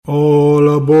All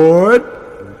aboard!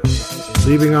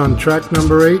 Leaving on track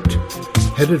number 8,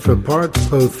 headed for parts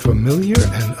both familiar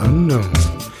and unknown.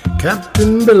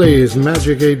 Captain Billy's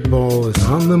Magic 8 Ball is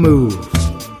on the move.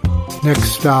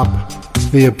 Next stop,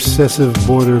 the obsessive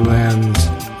borderlands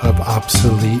of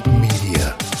obsolete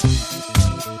media.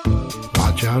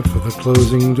 Watch out for the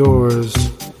closing doors.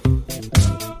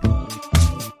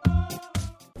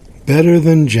 Better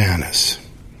than Janis.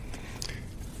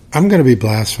 I'm going to be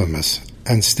blasphemous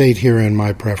and state herein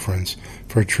my preference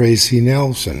for Tracy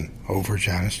Nelson over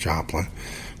Janis Joplin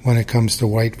when it comes to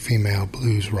white female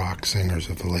blues rock singers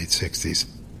of the late 60s.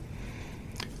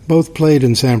 Both played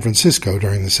in San Francisco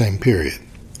during the same period,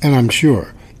 and I'm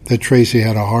sure that Tracy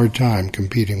had a hard time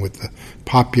competing with the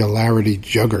popularity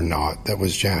juggernaut that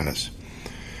was Janis.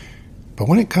 But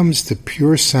when it comes to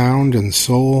pure sound and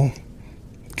soul,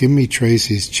 give me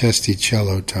Tracy's chesty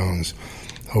cello tones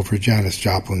over Janis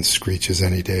Joplin's screeches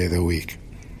any day of the week.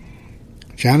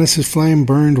 Janis's flame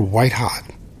burned white hot,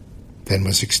 then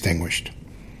was extinguished.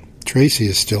 Tracy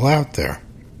is still out there,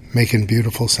 making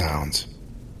beautiful sounds.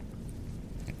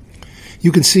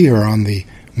 You can see her on the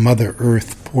Mother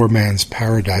Earth Poor Man's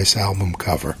Paradise album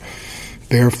cover,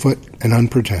 barefoot and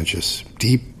unpretentious,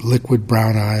 deep liquid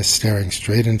brown eyes staring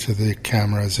straight into the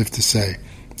camera as if to say,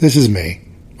 "This is me,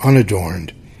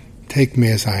 unadorned. Take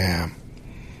me as I am."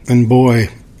 And boy,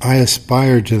 I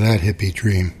aspired to that hippie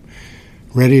dream,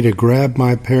 ready to grab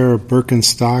my pair of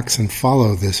Birkenstocks and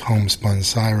follow this homespun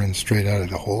siren straight out of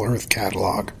the Whole Earth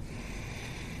catalog.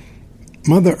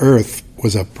 Mother Earth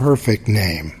was a perfect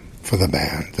name for the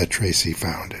band that Tracy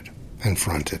founded and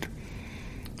fronted,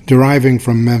 deriving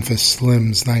from Memphis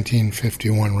Slim's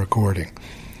 1951 recording.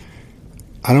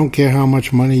 I don't care how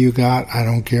much money you got, I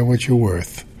don't care what you're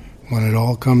worth. When it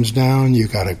all comes down, you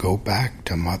gotta go back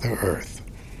to Mother Earth.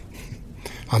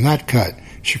 On that cut,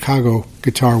 Chicago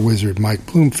guitar wizard Mike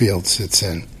Bloomfield sits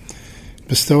in,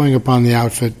 bestowing upon the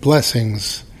outfit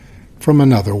blessings from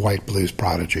another white blues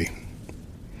prodigy.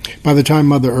 By the time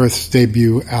Mother Earth's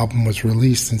debut album was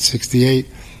released in '68,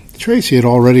 Tracy had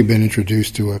already been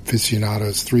introduced to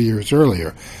aficionados 3 years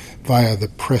earlier via the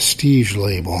Prestige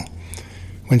label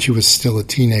when she was still a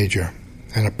teenager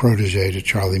and a protege to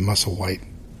Charlie Musselwhite.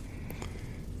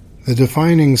 The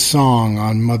defining song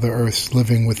on Mother Earth's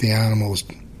Living with the Animals,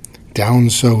 Down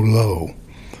So Low,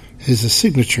 is a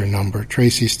signature number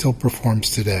Tracy still performs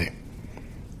today,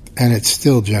 and it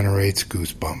still generates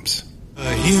goosebumps.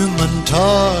 A human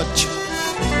torch,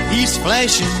 he's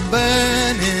flashing,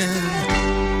 burning,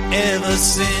 ever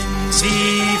since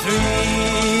he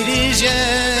freed his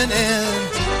yearning.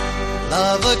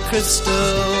 Love a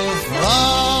crystal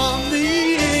from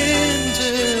the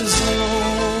interzone.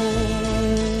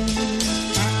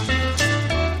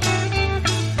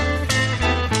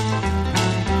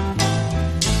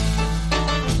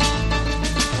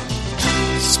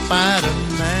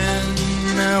 Spider-Man,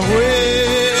 now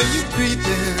where you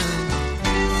creeping?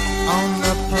 On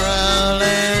the prowl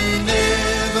and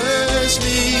never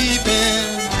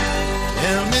sleeping.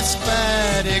 Tell me,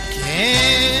 Spidey,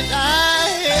 can't I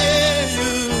hear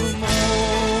you moan?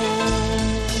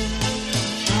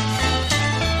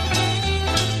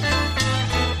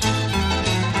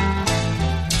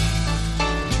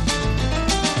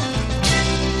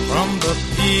 From the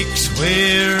peaks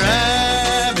where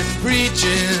I've been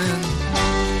preaching,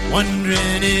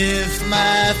 wondering if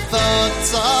my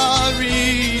thoughts are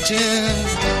reaching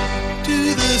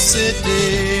to the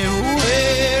city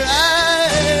where I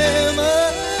am alone.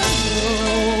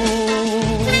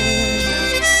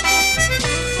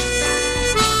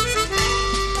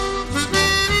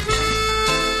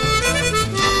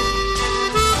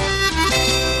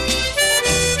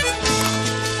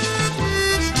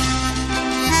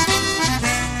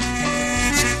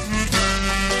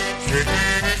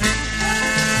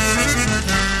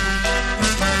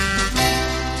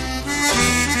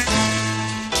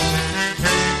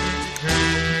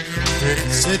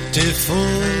 City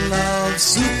full of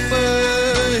superheroes,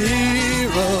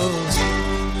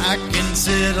 I can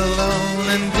sit alone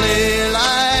and play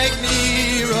like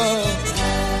Nero,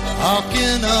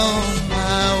 talking on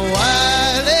my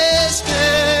wireless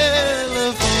telephone.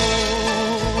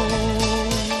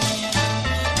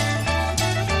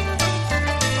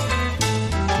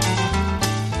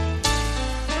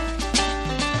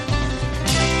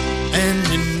 And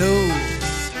you know,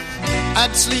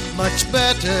 I'd sleep much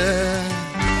better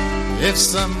if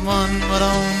someone would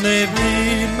only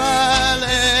read my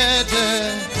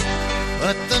letter.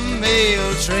 But the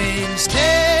mail train's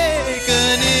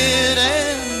taken it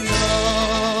and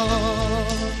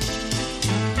gone.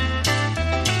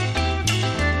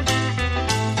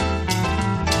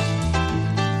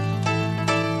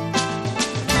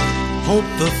 Hope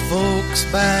the folks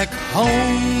back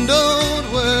home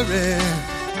don't worry,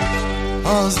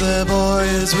 'cause their boy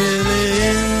is really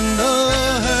in a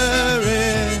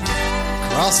hurry.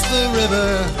 Cross the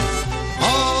river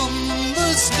on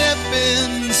the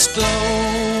stepping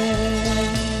stones.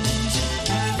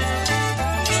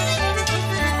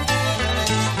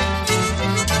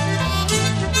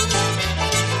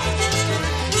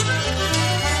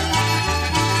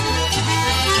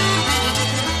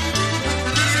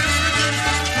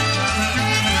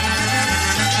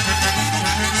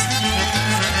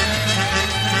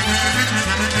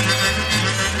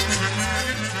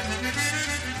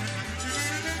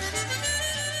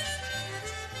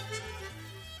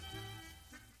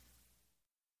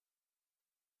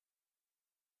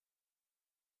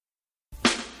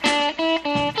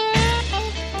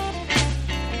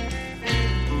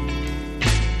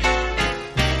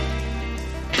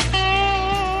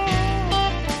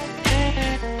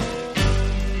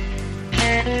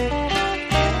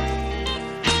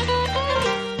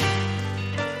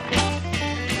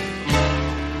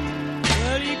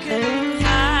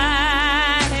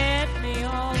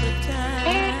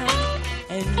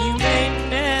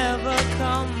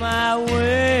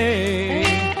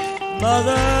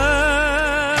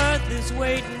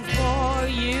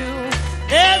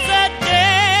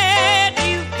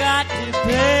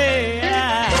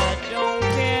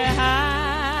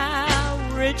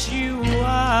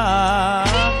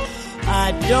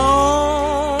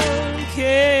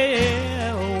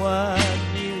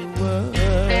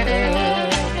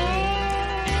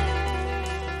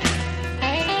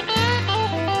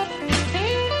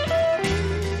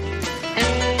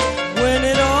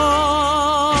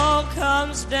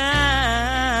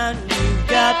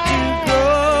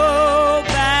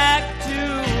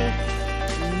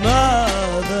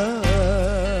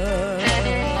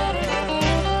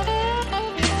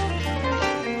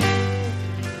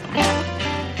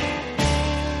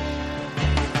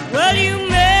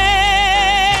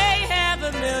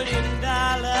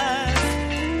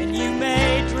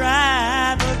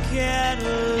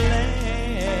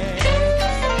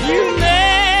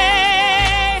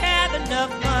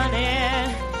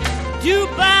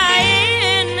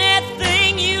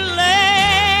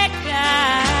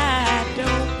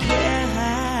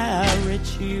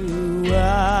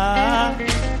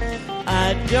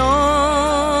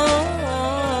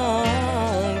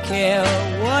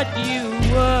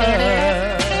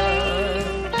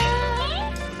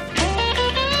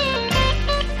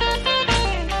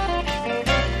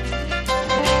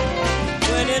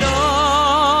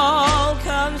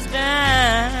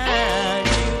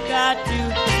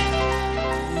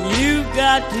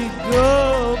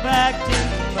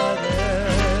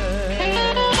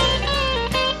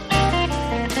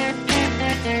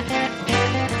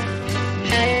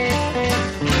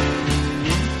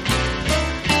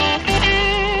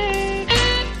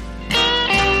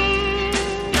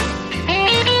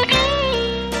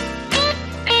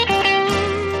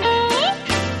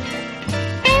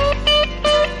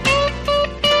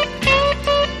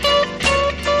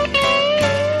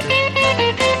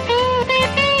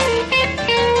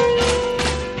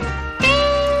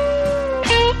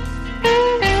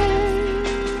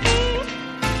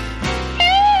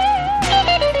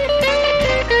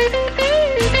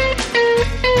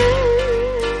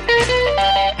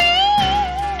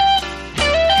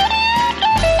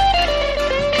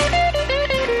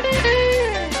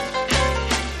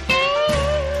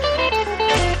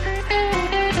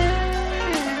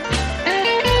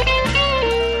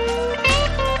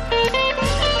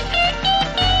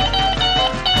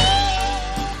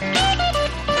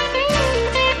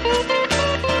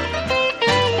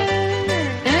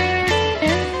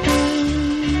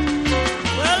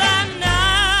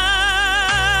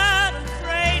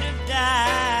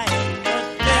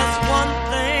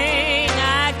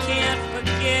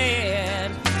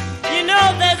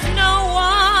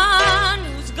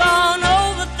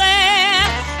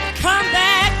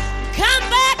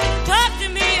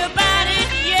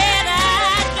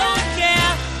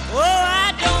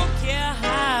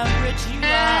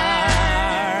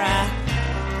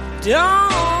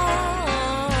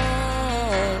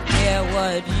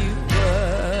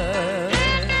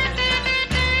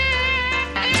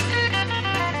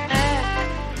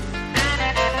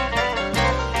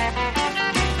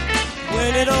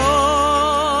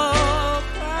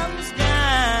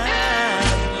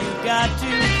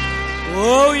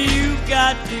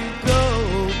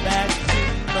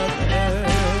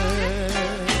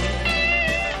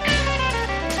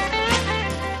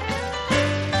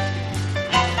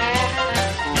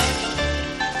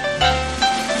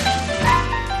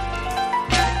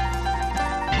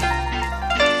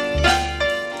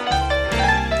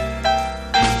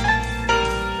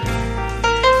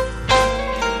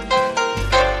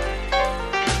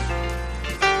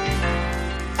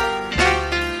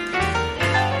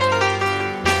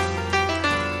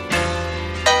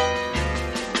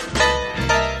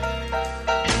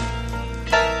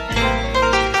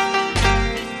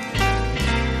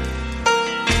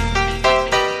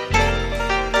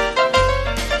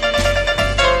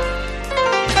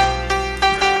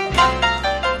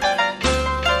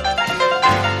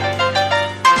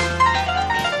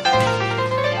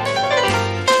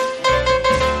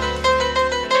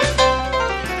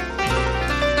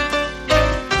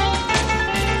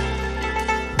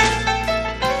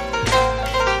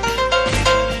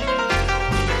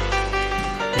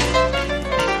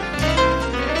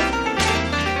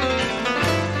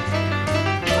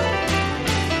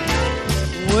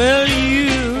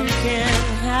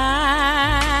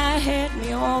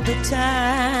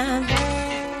 time,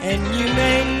 and you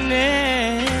may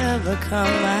never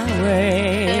come my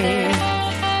way.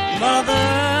 Mother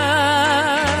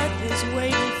is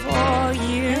waiting for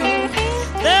you.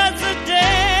 There's a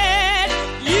debt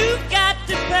you've got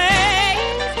to pay.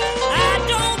 I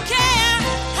don't care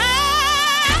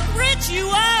how rich you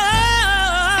are.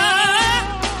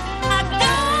 I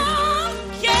don't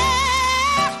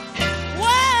care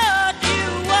what you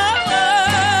are.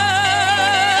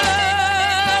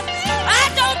 I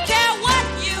don't care what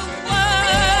you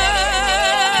are.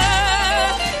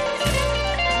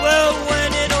 Well,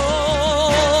 when it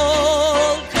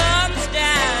all comes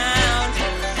down,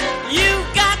 you've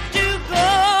got to go.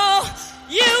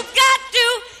 You've got to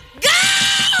go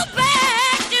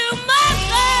back to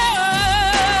mother.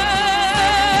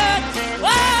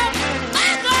 Oh,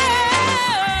 mother.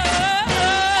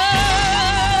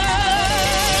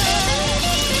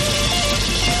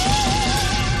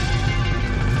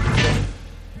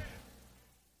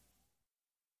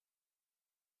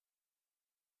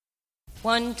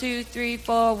 1, 2, 3,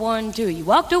 4, 1, 2. You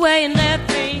walked away and left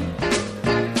me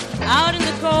out in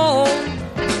the cold.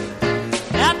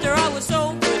 After I was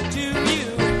so good to you,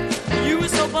 you were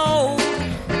so bold.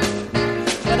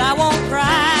 But I won't cry,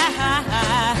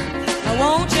 I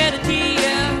won't shed a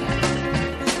tear.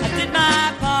 I did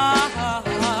my part.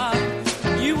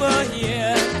 You were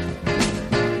here.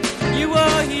 You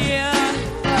were here.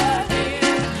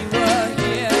 You were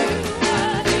here.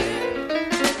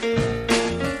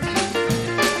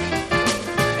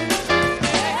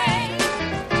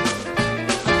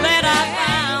 I'm glad I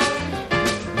found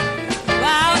you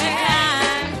out in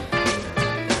time.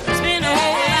 It's been a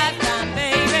whole lifetime,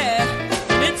 baby,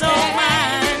 and it's all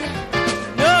mine.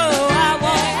 No, I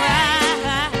won't cry.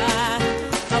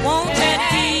 I won't shed a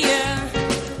tear.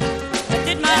 I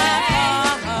did my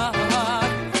part.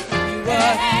 You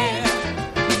were here.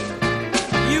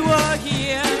 You were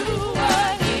here. You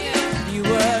were here. You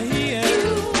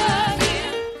were here.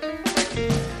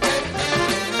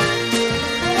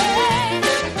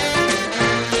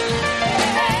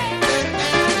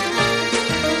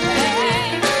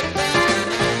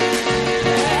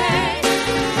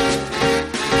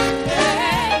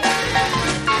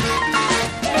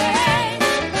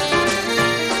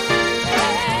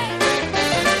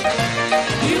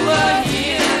 You were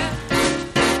here.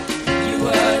 You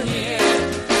were here.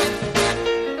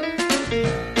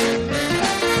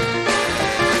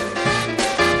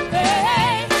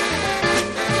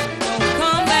 Don't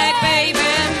come back,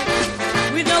 baby,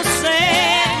 with no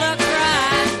sad luck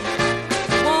cry.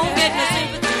 Won't get no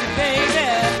sympathy, baby,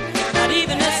 not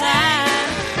even a sigh.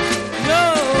 No,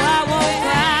 I won't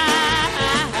cry.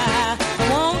 I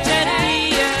won't shed a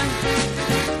tear.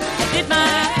 I did my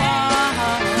part.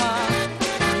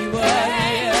 You were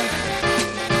here.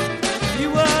 You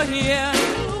were here.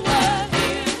 You were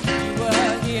here. You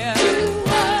were here.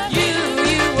 You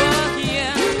were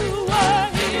here. You were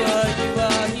here. You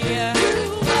were here.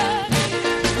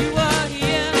 You were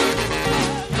here.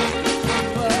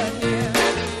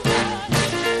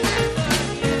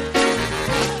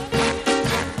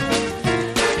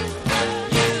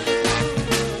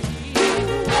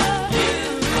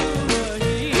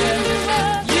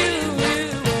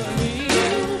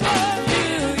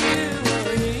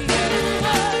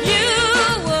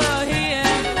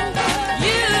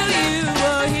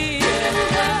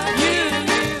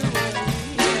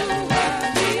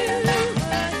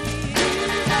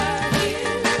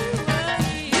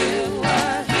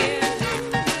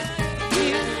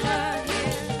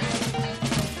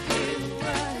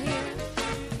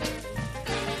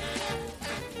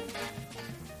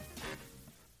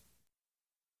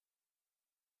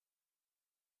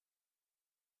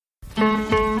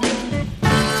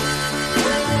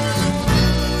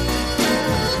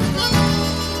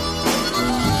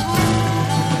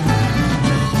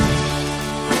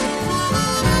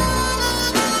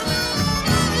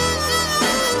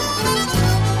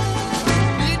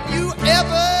 Did you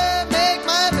ever make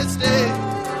my mistake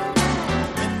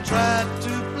and try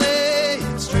to play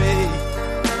it straight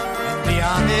and be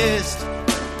honest,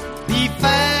 be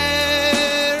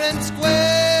fair and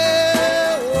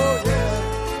square? Oh yeah.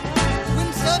 When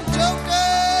some joker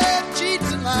cheats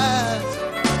and lies,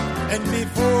 and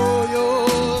before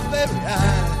your very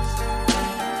eyes,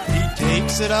 he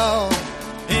takes it all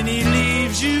and he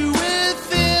leaves you with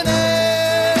thin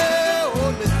air.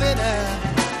 Oh, with thin air.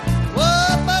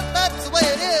 Well, but that's the way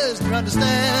it is, you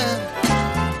understand?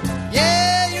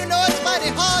 Yeah, you know it's mighty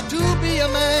hard to be a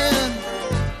man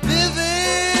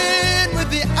living with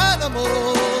the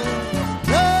animals.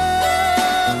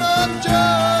 Come on,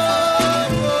 Joe,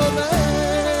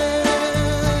 man.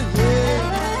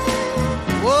 Yeah.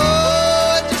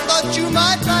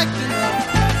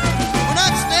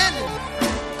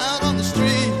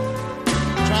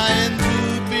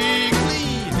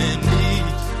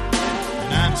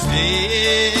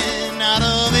 playing out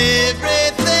of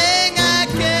everything I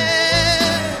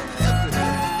can.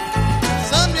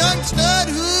 Some young stud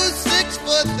who's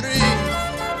 6'3"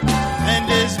 and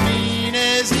as mean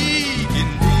as he can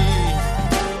be,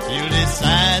 he'll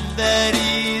decide that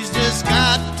he's just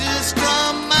got to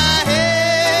strum my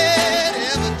head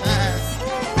every time.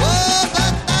 Oh,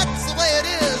 but that's the way it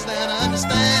is, then I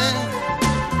understand.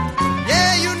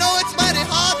 Yeah, you know it's mighty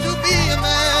hard to be a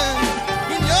man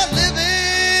when you're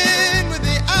living with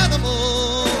the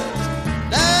animals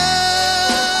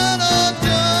down on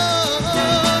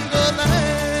jungle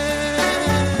land.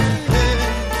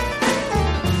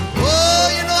 Oh,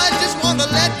 you know, I just want to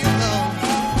let you know,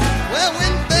 well,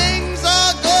 when things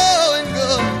are going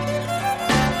good,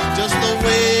 just the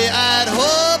way I'd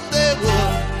hope they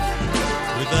would,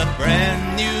 with a brand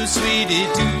new sweetie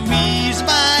to ease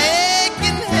my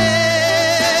aching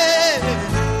head.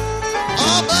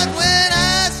 Oh, but when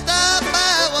I stop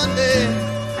by one day,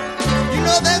 you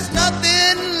know there's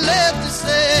nothing left to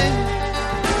say,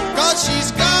 'cause she's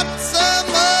got some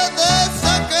other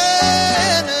sucker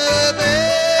in her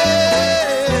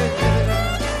bed.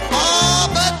 Oh,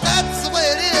 but that's the way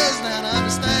it is, now I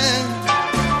understand.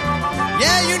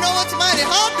 Yeah, you know it's mighty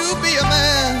hard to be a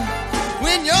man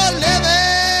when you're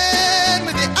living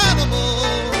with the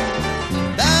animals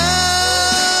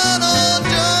down on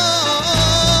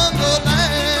jungle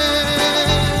land.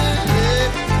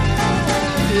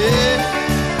 Yeah, yeah.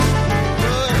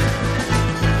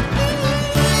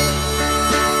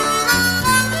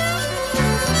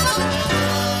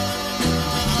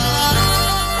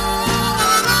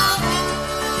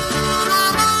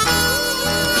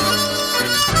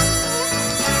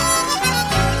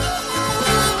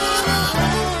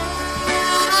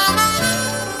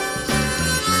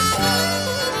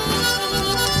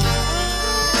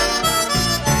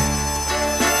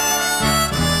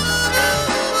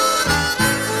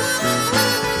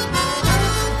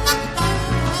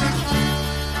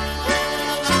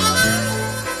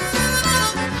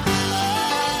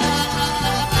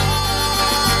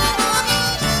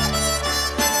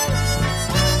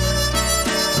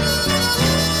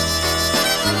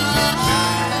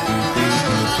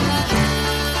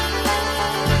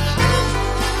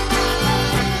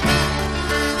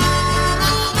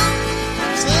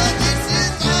 So this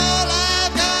is all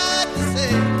I've got to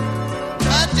say.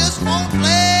 I just won't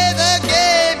play the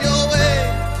game your way,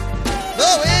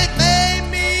 though it may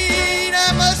mean I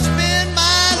must spend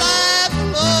my life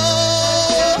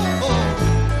alone.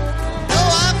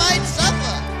 Though I might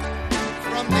suffer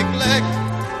from neglect,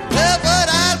 well, but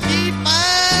I'll keep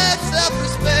my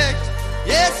self-respect.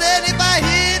 Yes, and if I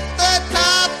hit the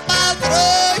top, I'll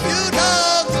throw you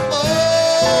dogs a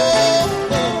bone.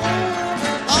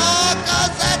 Oh,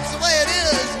 'cause that's the way it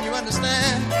is, and you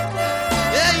understand.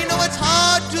 Yeah, you know it's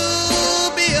hard to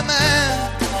be a man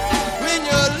when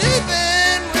you're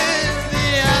living with the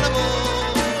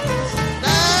animals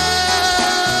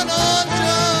down on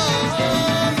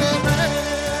jungle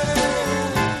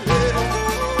land.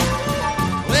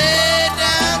 Way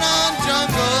down on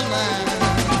jungle land.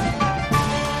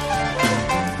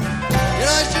 You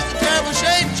know, it's just a terrible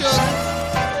shame, children.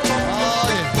 Oh,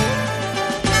 yeah.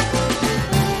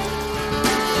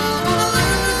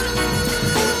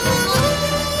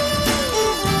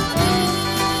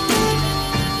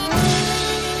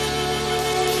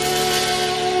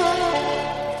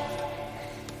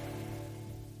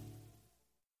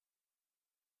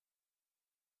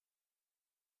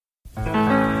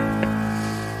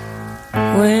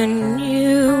 When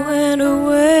you went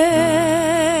away,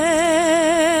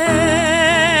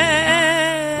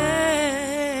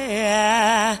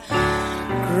 I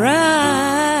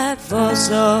cried for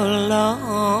so long.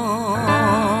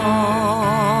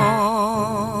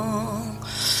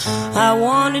 I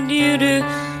wanted you to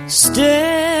stay,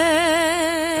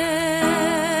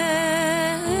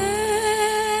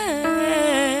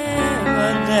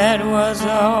 but that was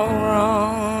all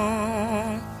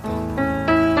wrong.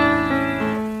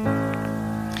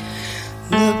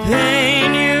 The pain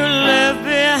you left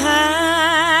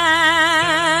behind,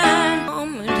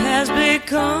 it has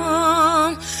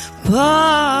become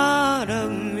part of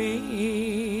me,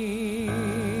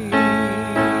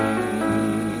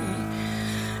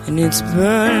 and it's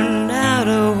burned out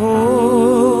a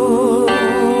hole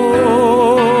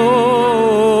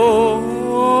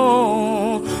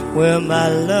where my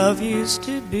love used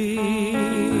to be.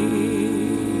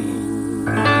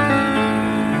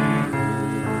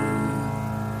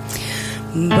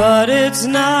 But it's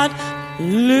not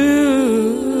losing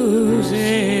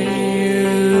you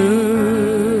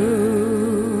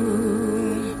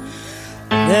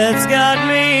that's got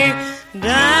me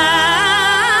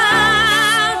down.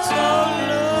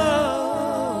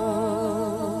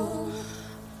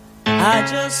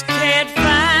 just can't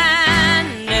find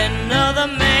another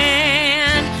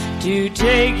man to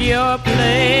take your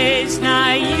place.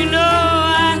 Now you know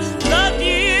I love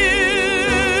you,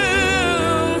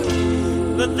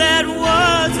 but that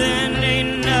wasn't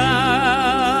enough.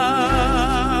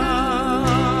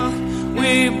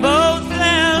 We both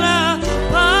fell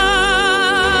apart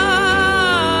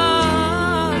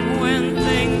when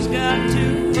things got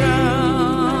too rough.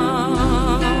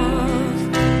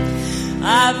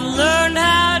 I've learned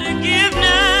how to give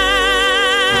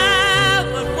now,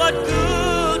 but what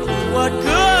good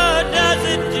does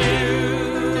it do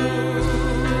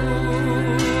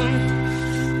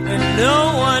when no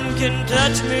one can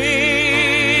touch me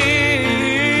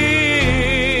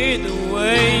the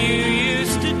way you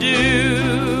used to do?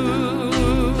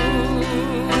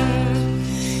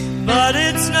 But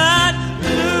it's not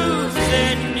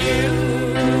losing you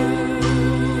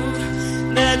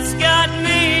that's got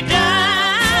me down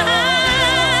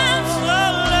so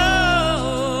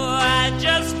low. I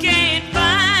just can't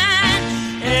find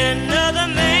another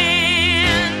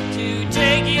man to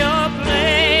take your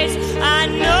place. I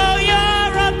know your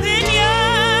opinion,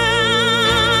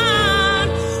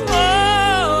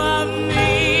 of me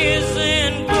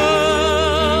isn't good.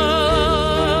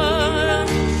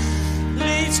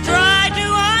 Please try to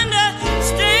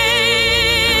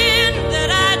understand that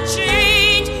I'd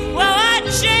change. Well, I'd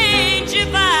change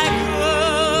if I could.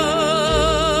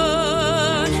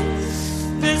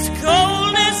 This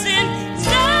coldness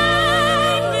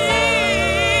inside me,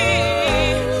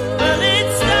 well,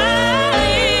 it's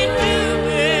starting to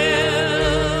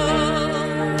build.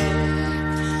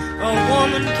 A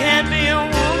woman can't be a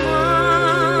woman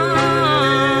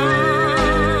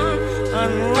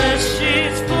unless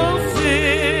she's fulfilled.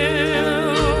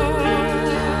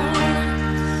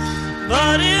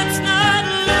 But it's not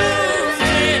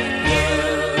losing you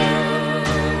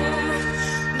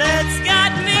that's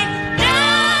got me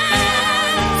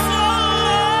down so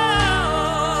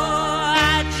low. I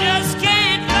just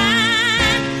can't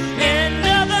find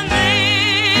another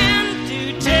man to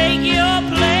take your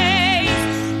place.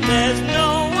 There's no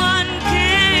one can.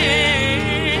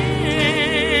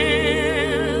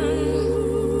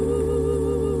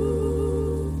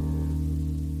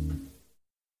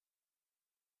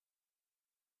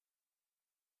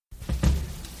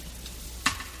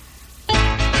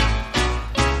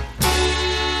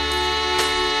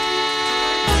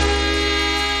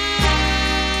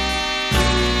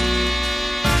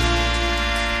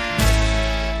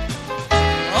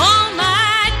 All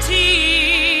my tears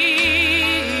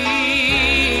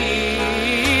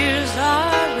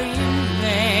are in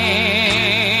vain.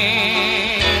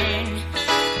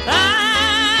 I've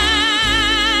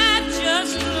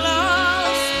just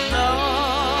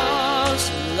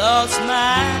lost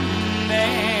my man.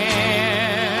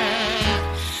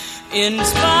 In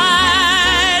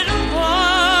spite of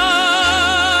all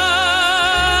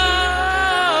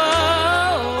the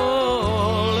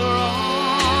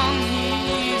wrong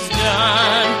he's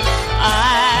done, I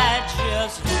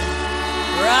just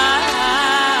frown.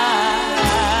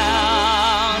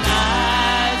 I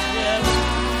just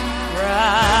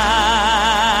frown.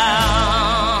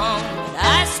 But I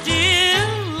still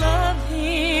love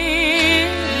him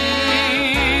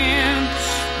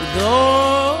with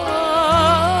all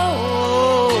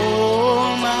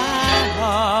my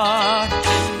heart.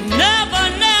 Never,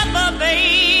 never,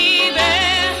 baby,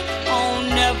 oh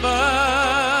never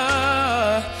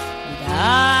would I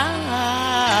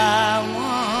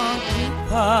want to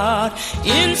part.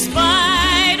 In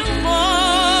spite of all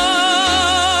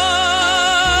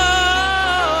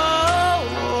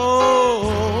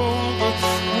the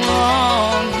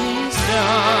wrong he's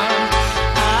done,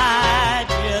 I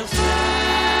just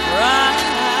frown.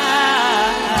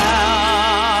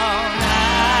 I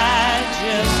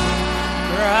just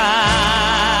frown.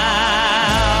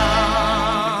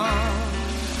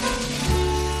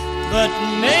 But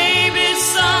maybe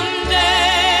someday,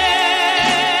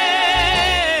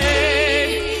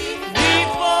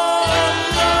 before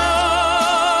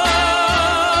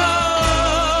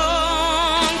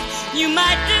long, you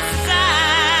might decide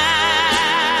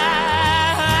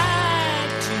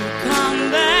to come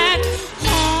back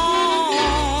home.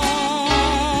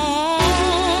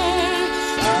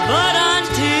 But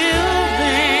until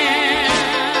then,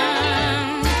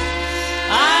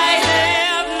 I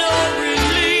have no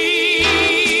relief.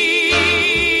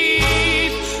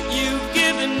 You've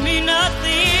given me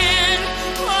nothing,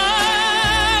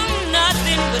 oh,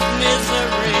 nothing but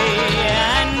misery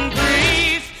and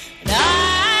grief. And I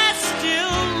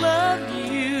still love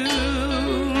you.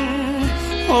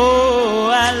 Oh,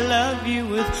 I love you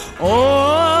with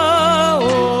all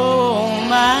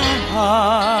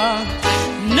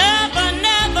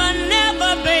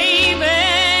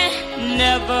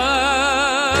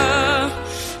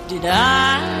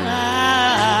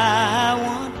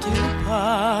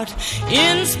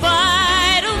in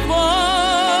spite of all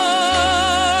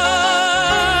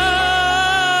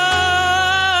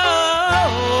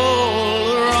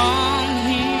the wrong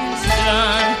he's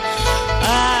done.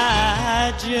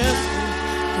 I just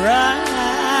cry.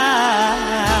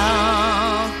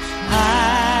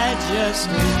 I just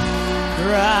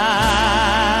cry.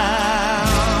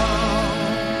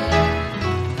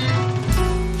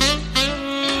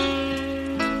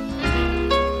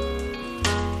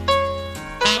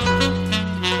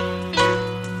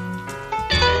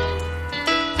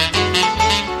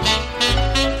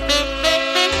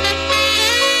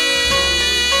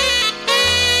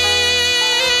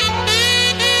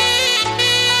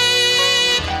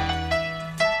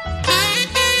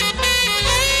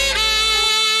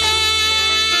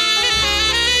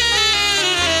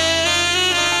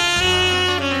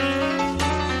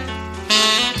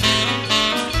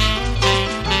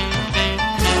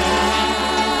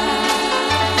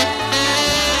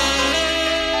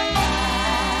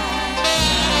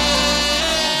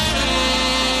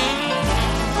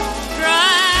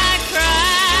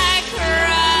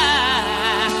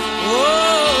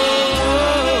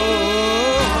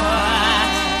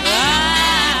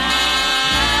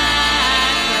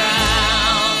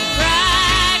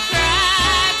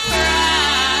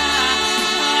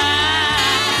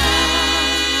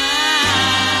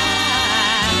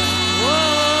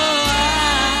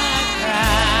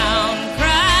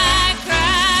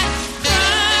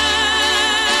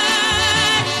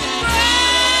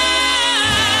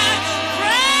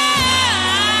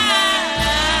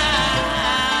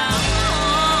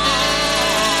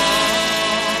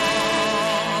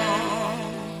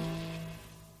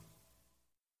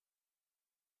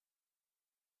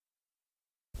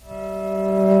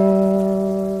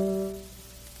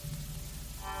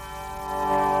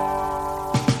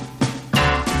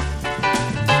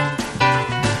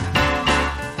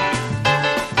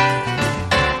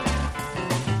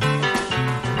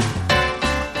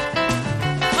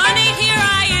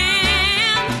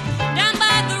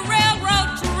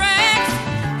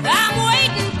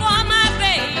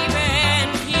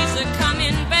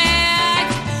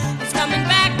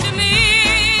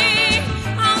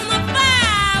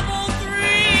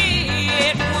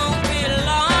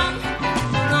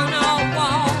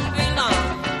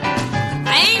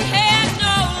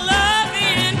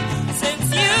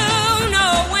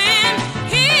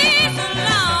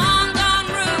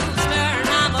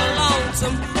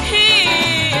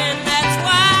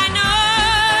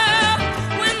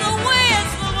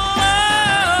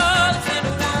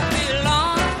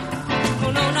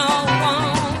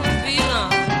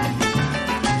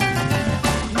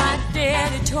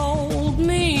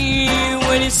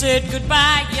 Said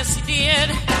goodbye, yes he did.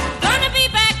 Gonna be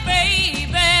back, baby.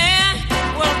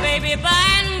 Well, baby, by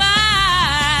and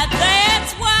by.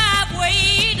 That's why I've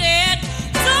waited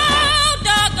so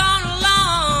doggone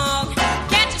long.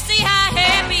 Can't you see how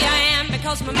happy I am?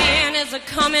 Because my man is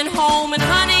a-coming home. And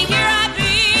honey, here I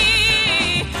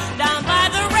be, down by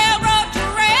the railroad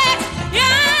tracks.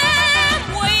 Yeah,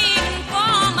 I'm waiting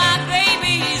for my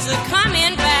baby. He's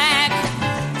a-coming back.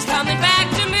 He's coming back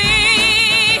to me.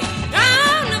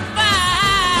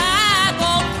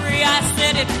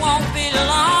 It won't be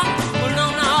long. Well, no,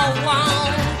 no, it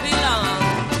won't be long.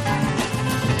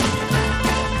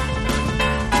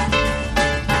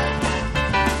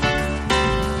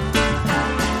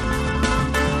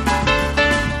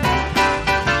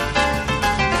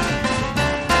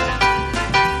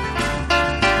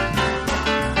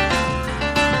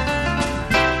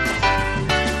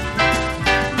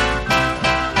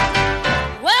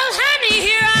 Well, honey,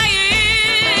 here I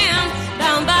am,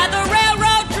 down by the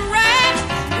railroad track.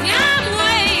 I'm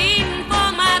waiting for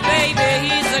my baby.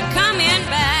 He's a-coming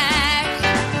back.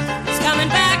 He's coming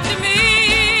back to me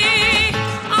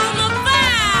on the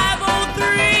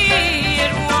 503.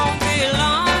 It won't be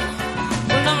long.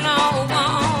 Well, no, no, it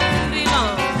won't be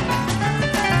long.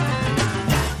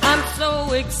 I'm so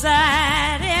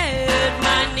excited.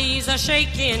 My knees are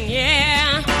shaking,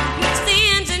 yeah. Mix the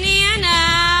ends in the air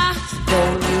now.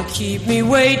 Don't you keep me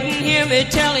waiting. Hear me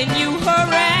telling you,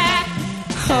 hurry,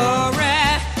 hurry.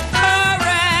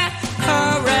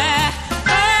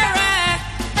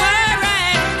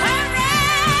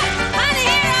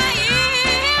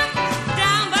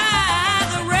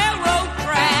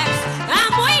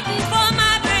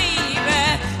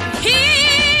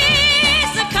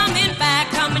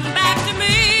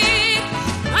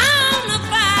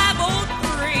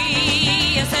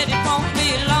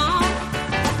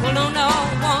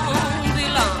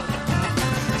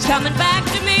 Coming back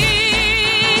to me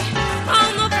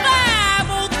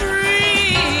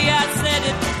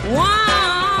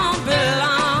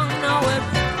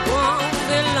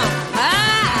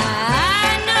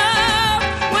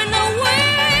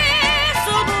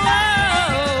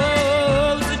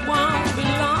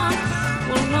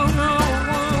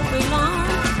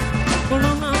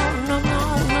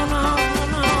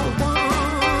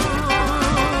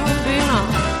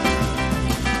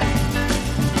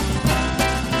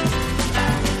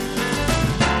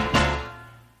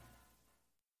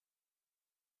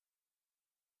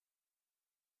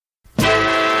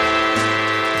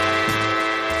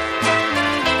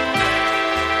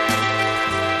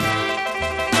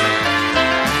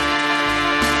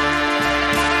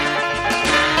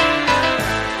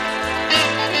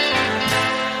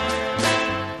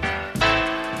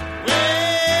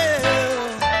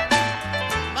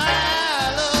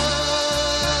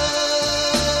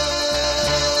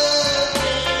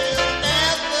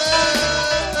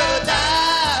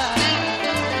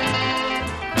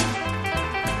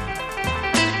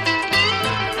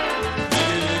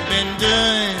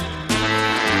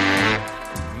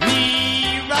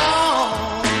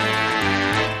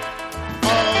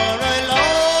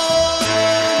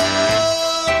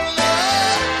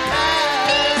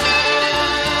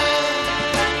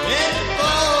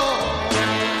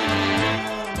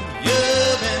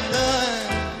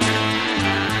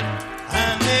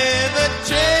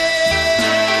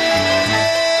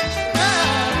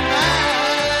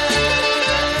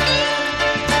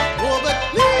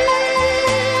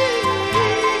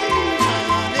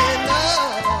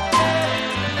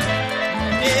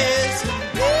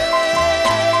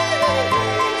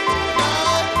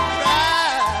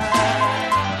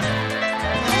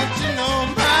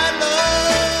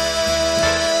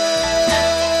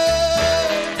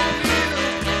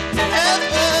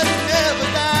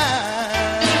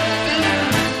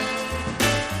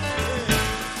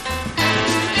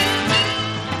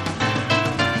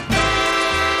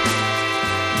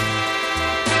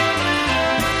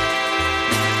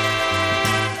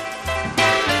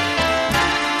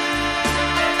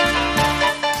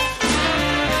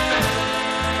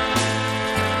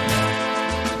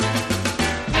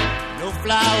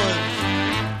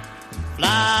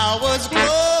flowers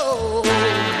grow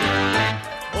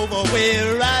over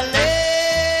where I live.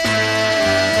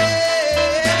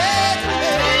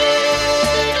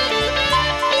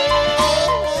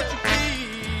 Oh, won't you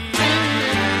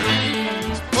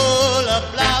please pull a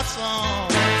blossom,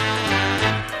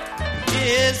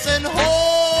 kiss and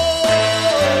hold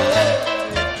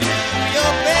to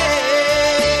your breast,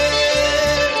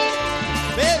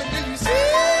 baby. Do you see?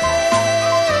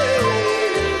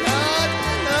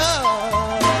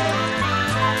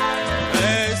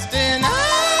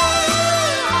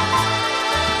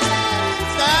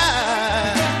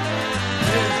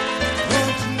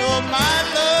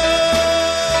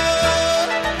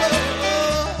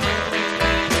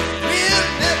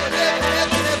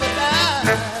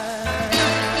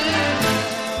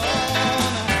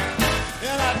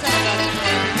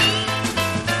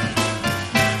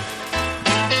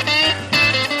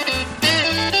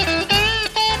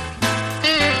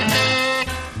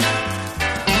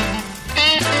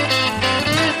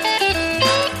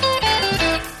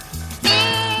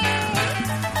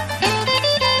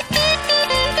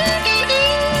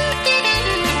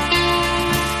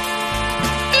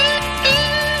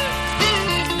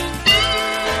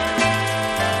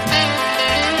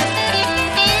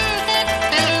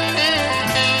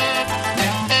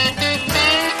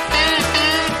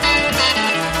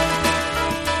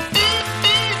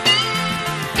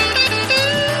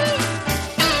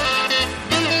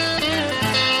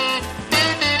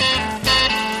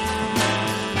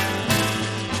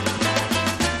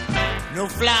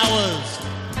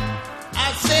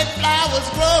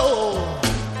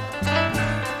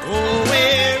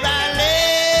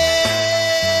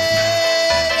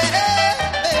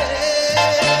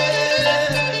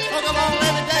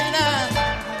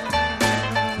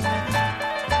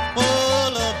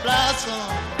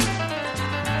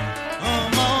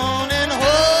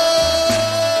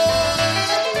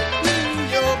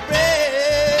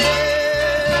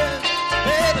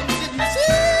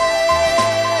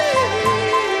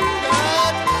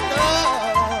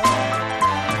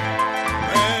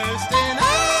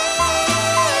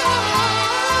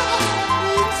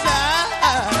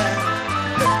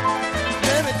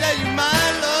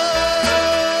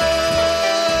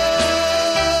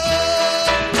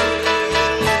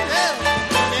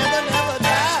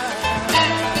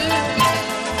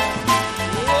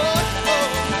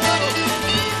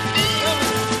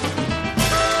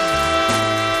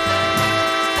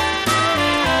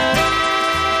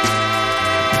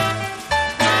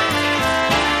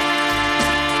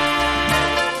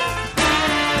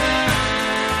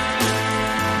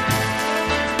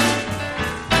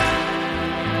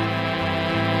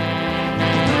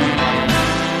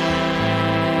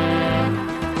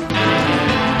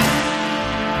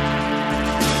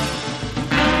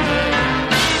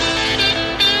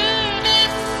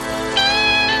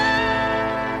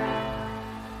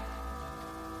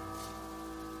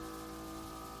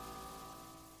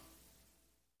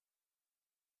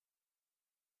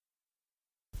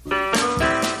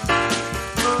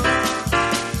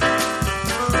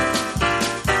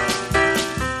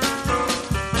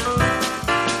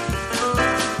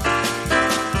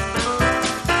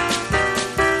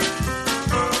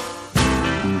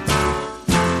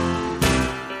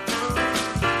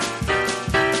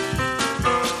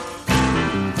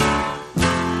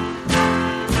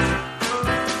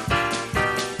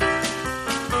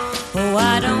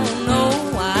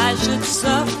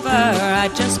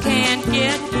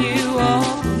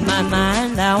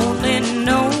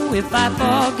 If I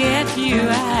forget you,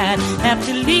 I'd have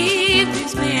to leave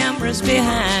these memories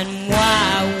behind.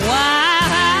 Why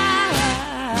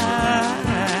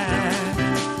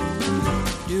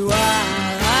do I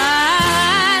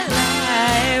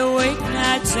lie awake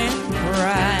nights and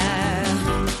cry?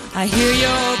 I hear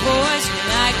your voice when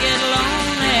I get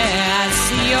lonely. I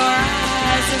see your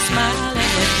eyes are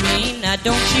smiling at me. Now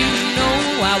don't you know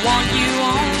I want you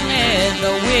only?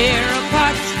 Though we're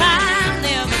apart, I'll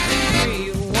never be free.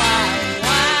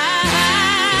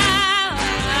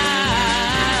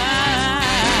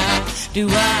 Do I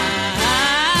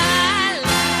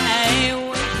lie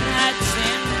awake nights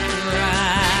and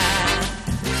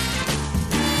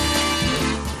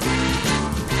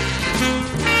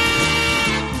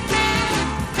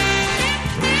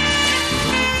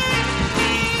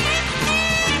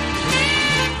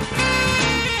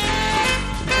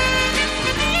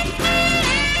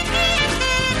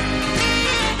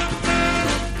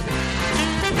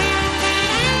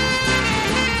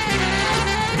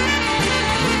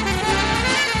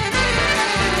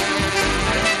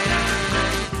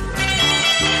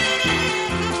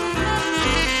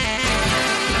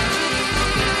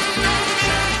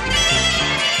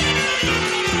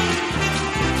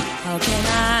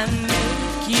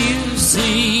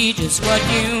what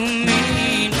you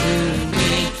mean to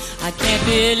me. I can't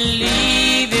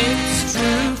believe it's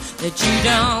true that you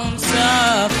don't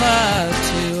suffer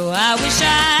too. I wish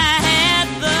I had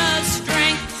the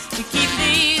strength to keep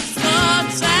these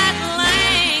thoughts at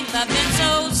length. I've been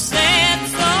so sad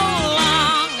so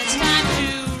long, it's time to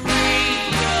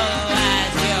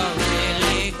realize you're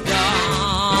really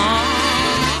gone.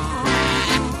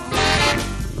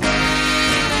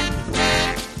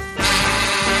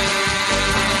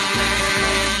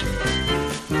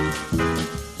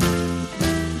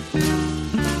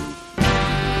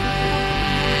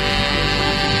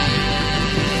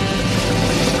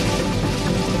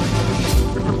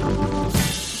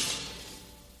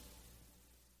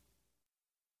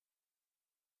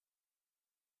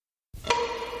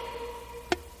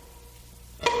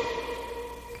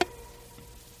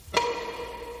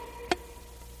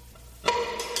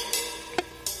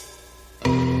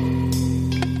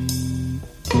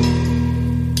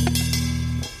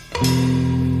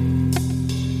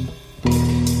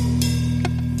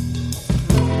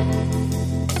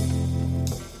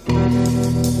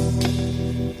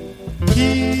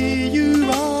 Here you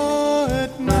are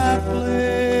at my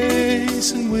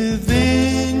place, and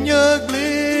within your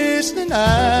glistening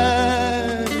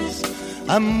eyes,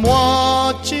 I'm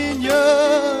watching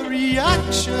your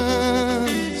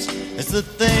reactions as the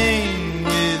thing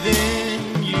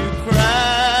within you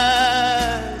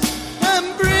cries.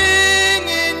 I'm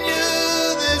bringing you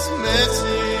this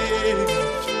message.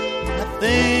 I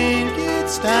think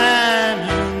it's time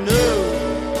you know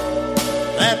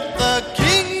that the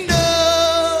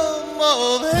kingdom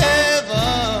of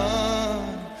heaven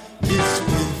is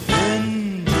within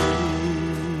you.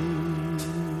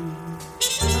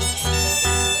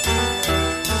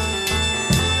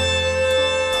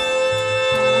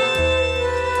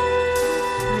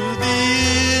 Through the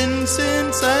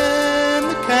incense and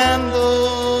the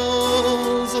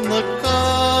candles and the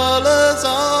colors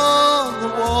on the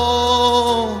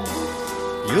wall,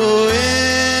 your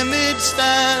image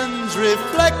stands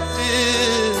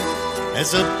reflected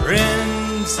as a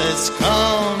princess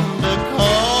come to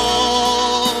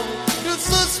call. Your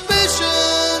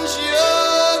suspicions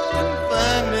you're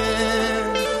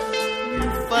confirming, you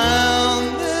found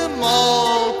them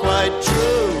all quite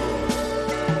true,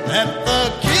 that the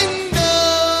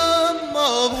kingdom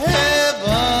of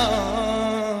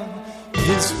heaven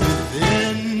is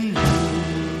within you.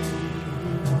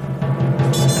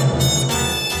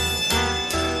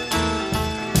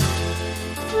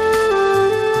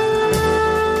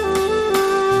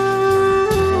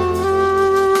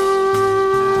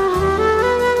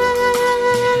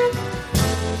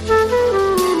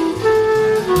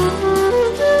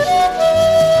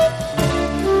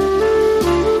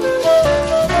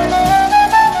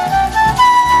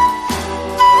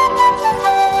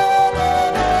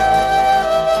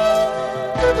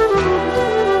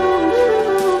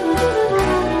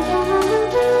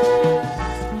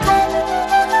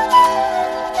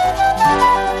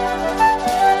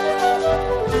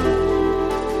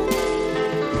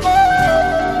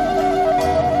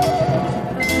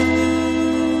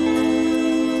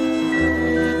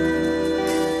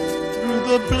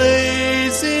 The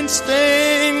blazing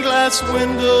stained glass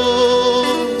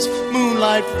windows,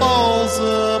 moonlight falls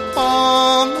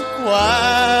upon the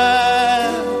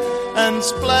choir and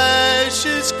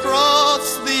splashes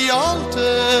across the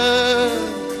altar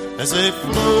as a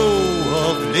flow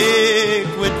of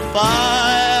liquid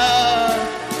fire.